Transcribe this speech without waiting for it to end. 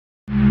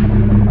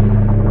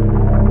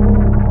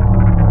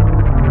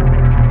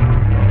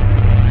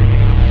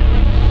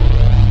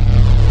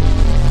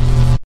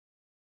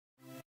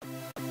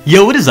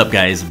Yo, what is up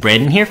guys?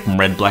 Brandon here from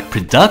Red Black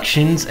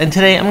Productions, and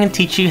today I'm going to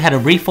teach you how to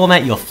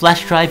reformat your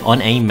flash drive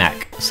on a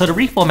Mac. So to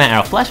reformat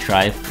our flash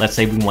drive, let's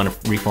say we want to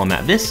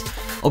reformat this,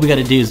 all we got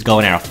to do is go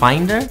in our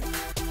Finder,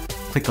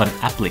 click on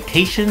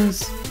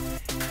Applications,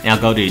 now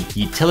go to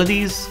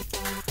Utilities,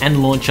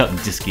 and launch up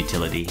Disk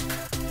Utility.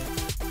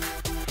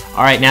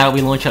 Alright, now that we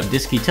launch up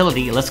Disk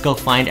Utility, let's go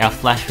find our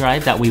flash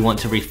drive that we want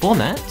to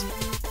reformat.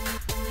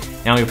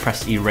 Now we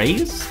press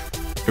Erase,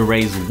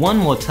 erase one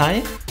more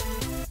time,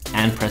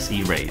 and press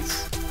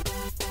Erase.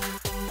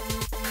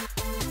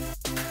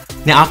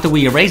 Now after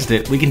we erased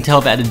it, we can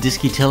tell that the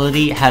Disk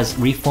Utility has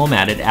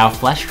reformatted our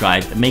flash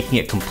drive, making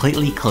it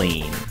completely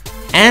clean.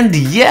 And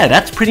yeah,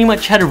 that's pretty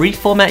much how to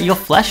reformat your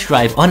flash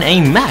drive on a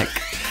Mac.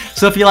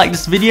 So if you like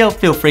this video,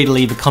 feel free to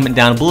leave a comment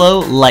down below,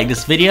 like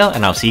this video,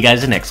 and I'll see you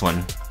guys in the next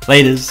one.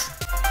 Laters!